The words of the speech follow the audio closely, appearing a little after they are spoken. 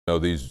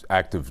These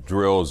active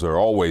drills are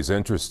always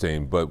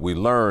interesting, but we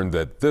learned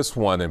that this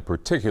one in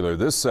particular,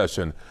 this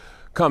session,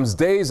 comes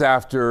days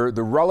after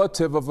the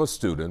relative of a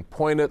student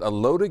pointed a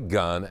loaded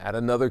gun at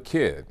another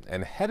kid.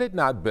 And had it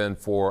not been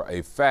for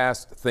a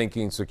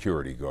fast-thinking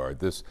security guard,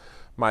 this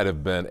might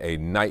have been a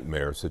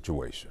nightmare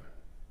situation.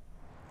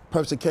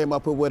 Person came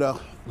up with a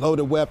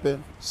loaded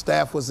weapon,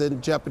 staff was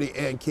in jeopardy,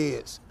 and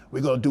kids.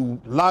 We're gonna do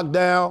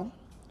lockdown,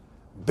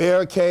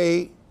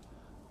 barricade,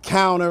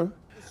 counter.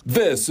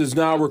 This is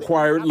now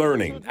required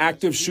learning,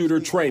 active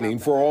shooter training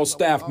for all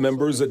staff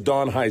members at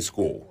Dawn High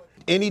School.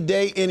 Any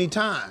day, any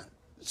time.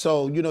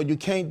 So, you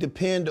can't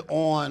depend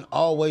on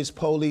always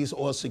police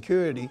or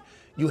security.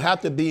 You have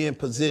to be in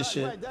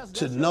position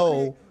to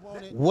know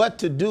what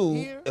to do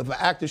if an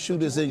active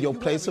shooter is in your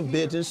place of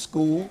business,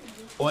 school,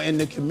 or in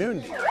the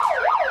community.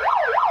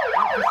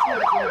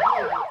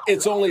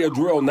 It's only a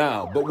drill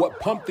now, but what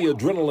pumped the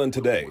adrenaline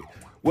today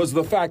was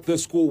the fact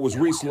this school was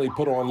recently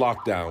put on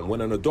lockdown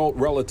when an adult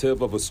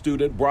relative of a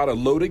student brought a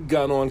loaded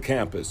gun on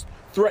campus,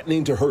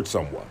 threatening to hurt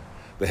someone.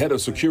 The head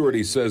of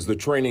security says the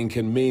training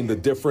can mean the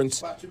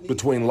difference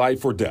between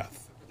life or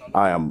death.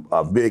 I am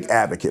a big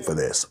advocate for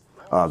this.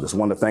 That's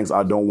one of the things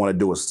I don't want to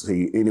do is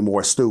see any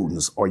more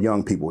students or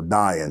young people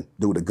dying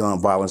due to gun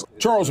violence.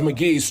 Charles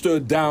McGee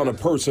stood down a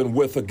person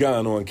with a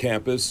gun on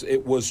campus.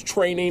 It was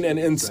training and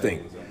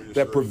instinct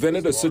that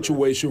prevented a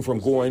situation from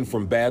going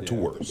from bad to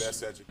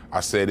worse. I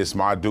said it's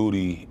my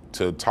duty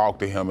to talk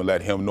to him and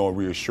let him know and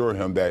reassure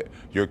him that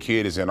your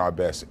kid is in our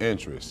best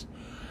interest.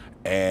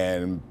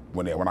 And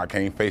when I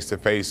came face to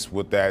face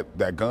with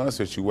that gun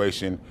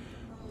situation,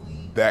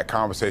 that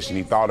conversation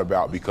he thought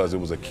about, because it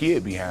was a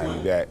kid behind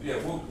me that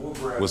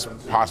was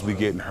possibly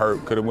getting hurt.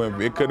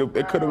 It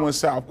could have went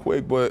south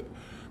quick, but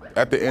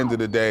at the end of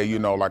the day,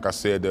 like I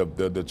said,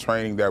 the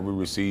training that we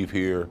receive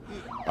here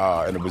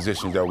and the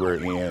positions that we're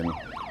in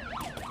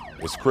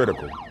is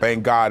critical.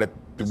 Thank God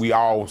that we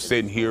all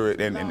sit and hear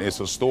it, and it's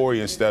a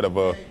story instead of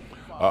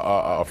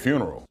a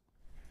funeral.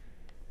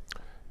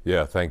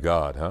 Yeah, thank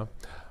God, huh?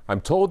 I'm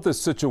told this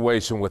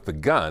situation with the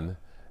gun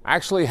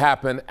actually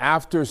happened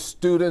after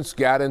students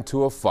got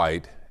into a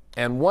fight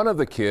and one of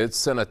the kids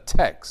sent a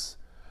text.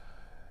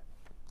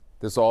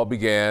 This all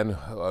began,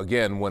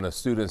 again, when a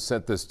student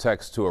sent this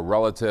text to a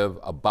relative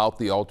about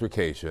the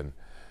altercation.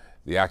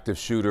 The active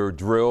shooter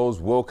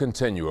drills will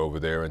continue over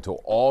there until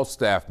all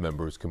staff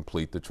members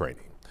complete the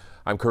training.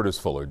 I'm Curtis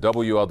Fuller,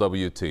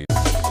 WLWT.